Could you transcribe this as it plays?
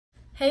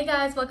Hey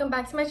guys, welcome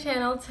back to my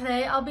channel.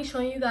 Today I'll be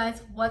showing you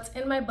guys what's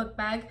in my book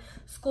bag.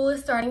 School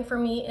is starting for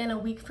me in a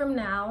week from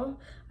now.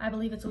 I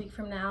believe it's a week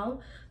from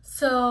now.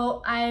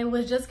 So I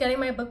was just getting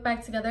my book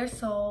bag together,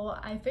 so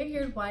I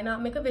figured why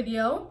not make a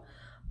video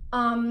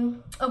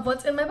of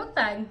what's in my book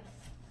bag.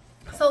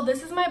 So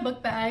this is my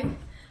book bag.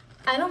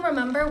 I don't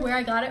remember where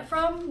I got it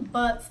from,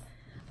 but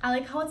I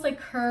like how it's like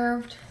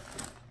curved.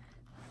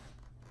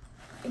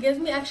 It gives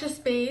me extra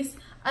space.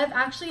 I've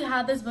actually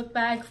had this book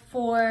bag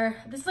for,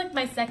 this is like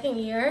my second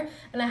year,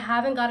 and I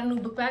haven't got a new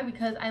book bag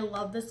because I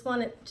love this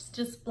one. It's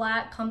just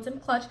black, comes in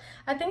clutch.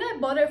 I think I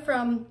bought it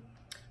from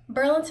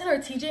Burlington or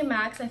TJ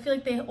Maxx. I feel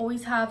like they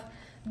always have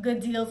good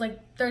deals, like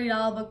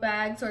 $30 book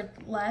bags or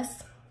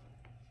less.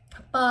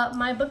 But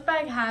my book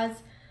bag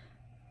has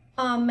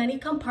many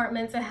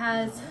compartments. It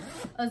has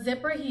a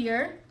zipper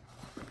here,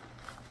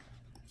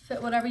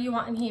 fit whatever you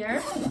want in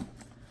here.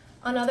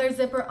 Another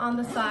zipper on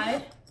the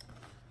side.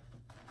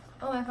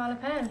 Oh, I found a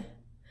pen.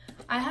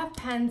 I have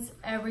pens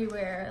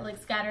everywhere, like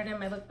scattered in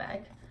my book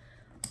bag.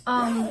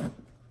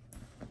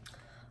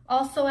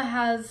 Also, it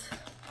has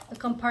a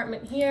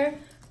compartment here,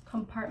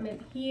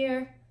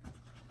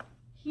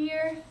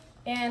 here,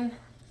 and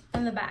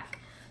in the back.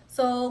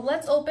 So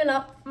let's open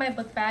up my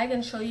book bag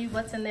and show you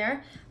what's in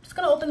there. I'm just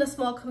gonna open the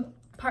small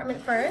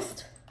compartment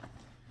first.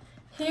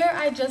 Here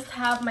I just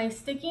have my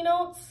sticky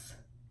notes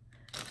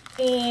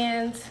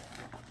and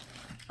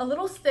a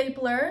little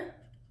stapler.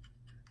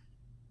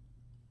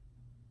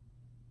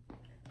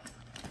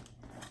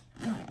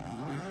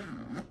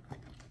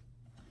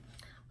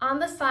 On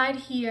the side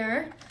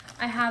here,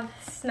 I have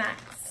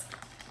snacks.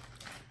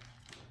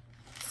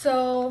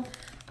 So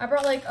I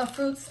brought like a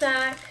fruit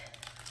snack,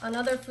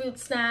 another fruit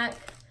snack,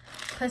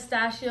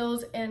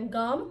 pistachios, and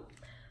gum.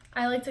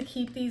 I like to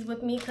keep these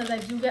with me because I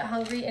do get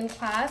hungry in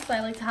class, so I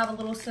like to have a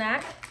little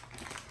snack.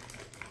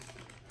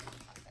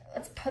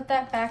 Let's put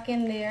that back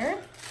in there.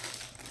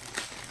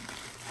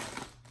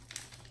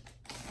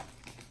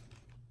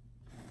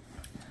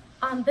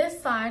 On this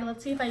side,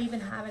 let's see if I even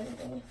have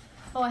anything.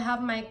 Oh, I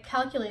have my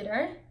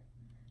calculator.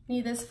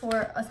 Need this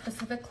for a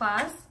specific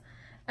class.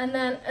 And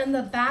then in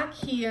the back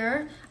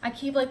here, I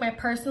keep like my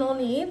personal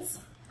needs.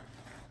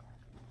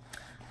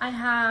 I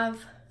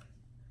have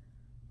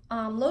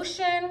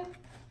lotion,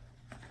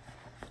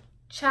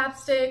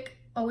 chapstick,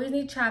 always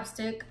need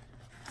chapstick,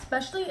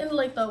 especially in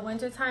like the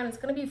winter time. It's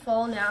gonna be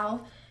fall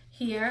now.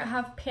 Here, I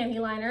have panty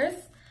liners.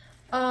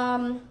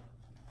 I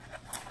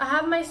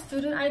have my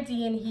student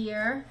ID in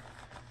here,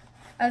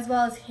 as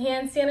well as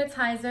hand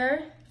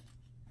sanitizer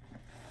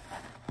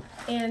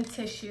and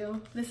tissue.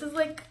 This is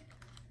like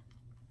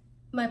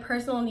my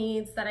personal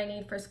needs that I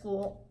need for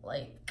school.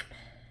 Like,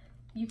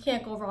 you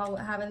can't go wrong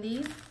with having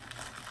these.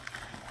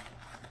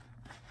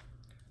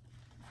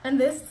 And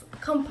this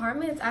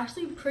compartment is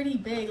actually pretty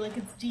big, like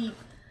it's deep.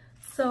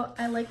 So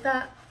I like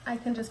that I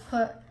can just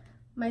put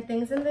my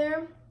things in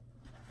there.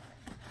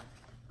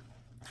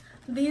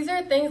 These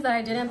are things that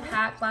I didn't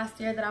pack last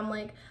year that I'm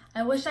like,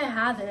 I wish I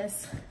had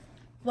this.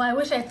 Well, I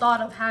wish I thought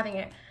of having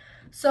it.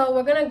 So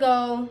we're gonna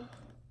go,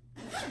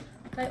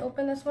 did I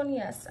open this one?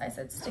 Yes, I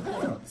said sticky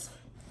notes.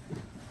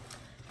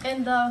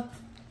 And the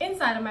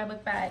inside of my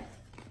book bag.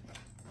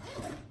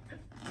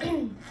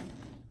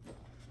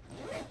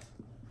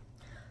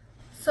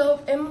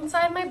 So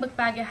inside my book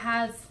bag, it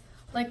has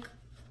like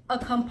a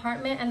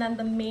compartment and then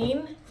the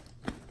main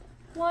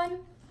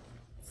one.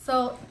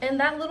 So in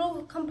that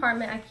little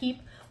compartment, I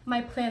keep my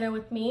planner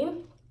with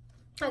me.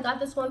 I got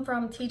this one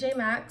from TJ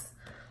Maxx.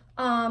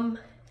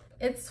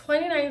 It's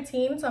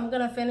 2019, so I'm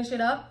gonna finish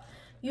it up.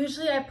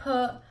 Usually I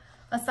put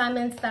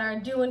assignments that are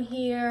due in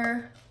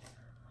here.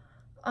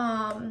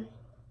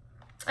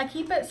 I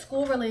keep it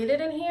school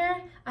related in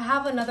here. I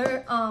have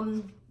another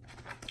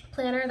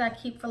planner that I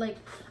keep for like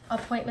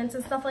appointments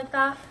and stuff like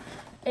that.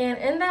 And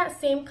in that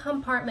same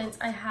compartment,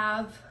 I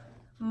have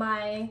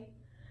my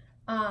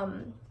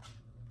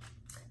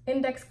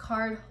index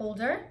card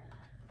holder.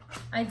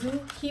 I do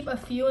keep a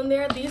few in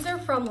there. These are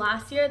from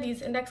last year,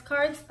 these index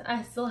cards.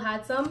 I still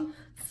had some,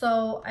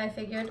 so I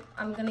figured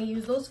I'm gonna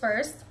use those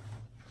first.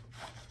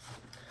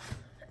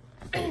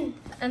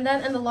 And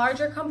then in the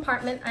larger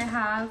compartment, I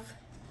have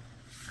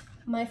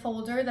my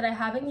folder that I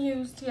haven't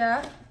used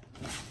yet,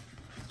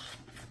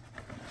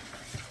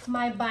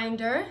 my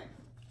binder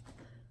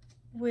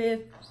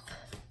with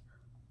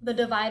the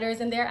dividers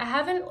in there. I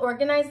haven't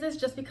organized this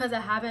just because I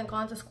haven't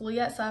gone to school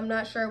yet, so I'm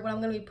not sure what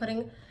I'm gonna be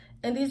putting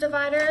in these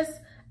dividers.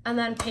 And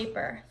then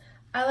paper.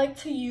 I like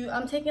to use,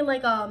 I'm taking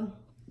like a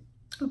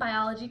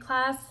biology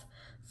class,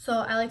 so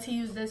I like to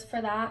use this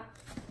for that.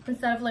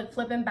 Instead of like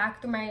flipping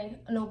back through my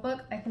notebook,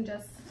 I can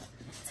just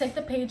take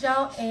the page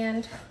out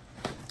and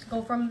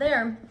go from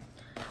there.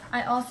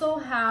 I also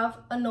have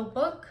a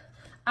notebook.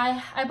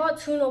 I bought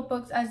 2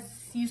 notebooks as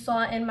you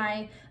saw in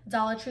my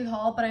Dollar Tree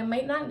haul, but I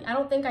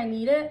don't think I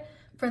need it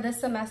for this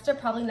semester,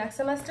 probably next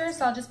semester,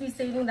 so I'll just be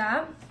saving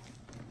that.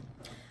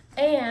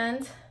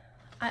 And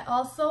I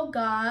also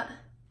got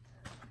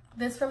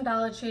this from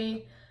Dollar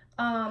Tree.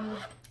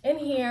 In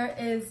here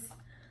is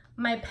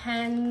my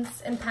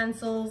pens and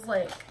pencils.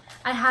 Like,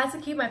 I had to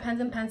keep my pens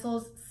and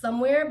pencils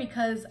somewhere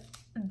because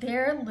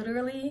they're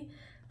literally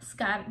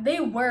scattered. They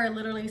were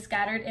literally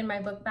scattered in my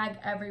book bag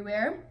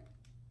everywhere.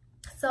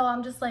 So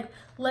I'm just like,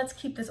 let's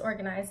keep this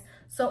organized.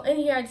 So in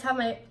here, I just have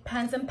my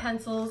pens and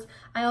pencils.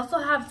 I also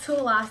have 2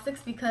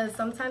 elastics because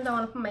sometimes I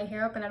want to put my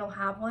hair up and I don't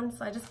have one.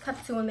 So I just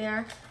kept 2 in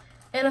there.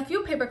 And a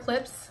few paper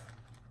clips.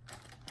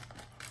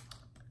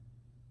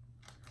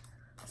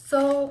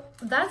 So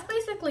that's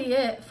basically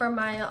it for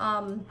my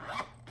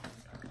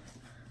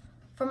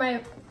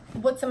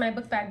what's in my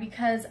book bag,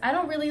 because I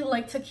don't really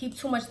like to keep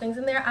too much things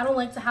in there. I don't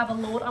like to have a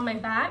load on my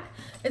back.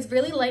 It's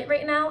really light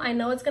right now. I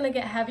know it's gonna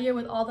get heavier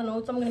with all the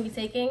notes I'm gonna be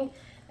taking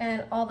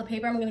and all the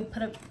paper I'm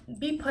gonna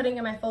be putting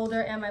in my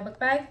folder and my book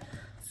bag.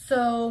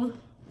 So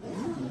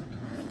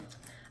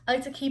I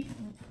like to keep,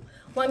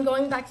 when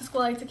going back to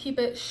school, I like to keep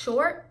it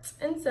short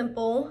and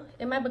simple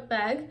in my book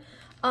bag.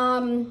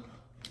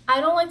 I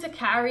don't like to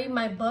carry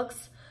my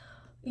books.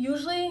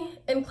 Usually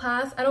in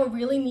class, I don't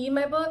really need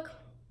my book,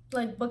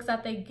 like books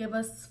that they give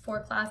us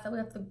for class that we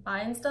have to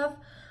buy and stuff.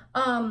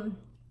 I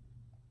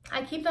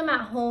keep them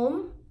at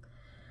home.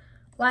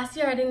 Last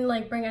year I didn't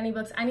like bring any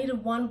books. I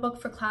needed 1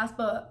 book for class,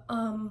 but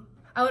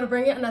I would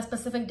bring it on a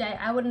specific day.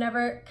 I would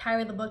never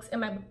carry the books in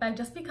my book bag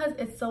just because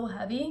it's so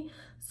heavy.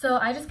 So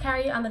I just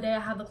carry it on the day I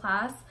have the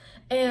class.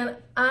 And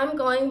I'm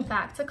going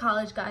back to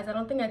college, guys. I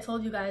don't think I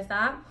told you guys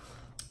that.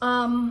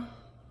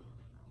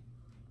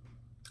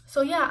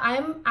 So yeah,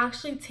 I'm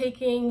actually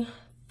taking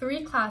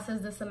 3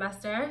 classes this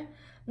semester.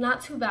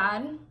 Not too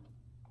bad.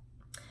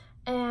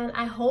 And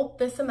I hope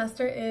this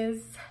semester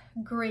is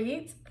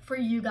great for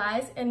you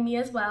guys and me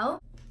as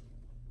well.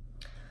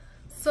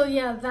 So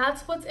yeah,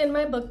 that's what's in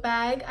my book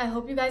bag. I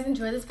hope you guys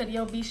enjoyed this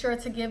video. Be sure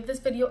to give this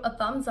video a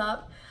thumbs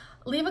up,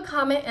 leave a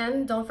comment,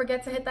 and don't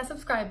forget to hit that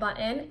subscribe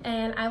button.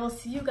 And I will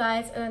see you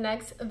guys in the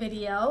next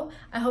video.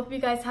 I hope you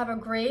guys have a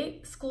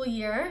great school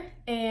year,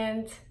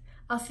 and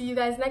I'll see you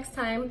guys next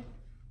time.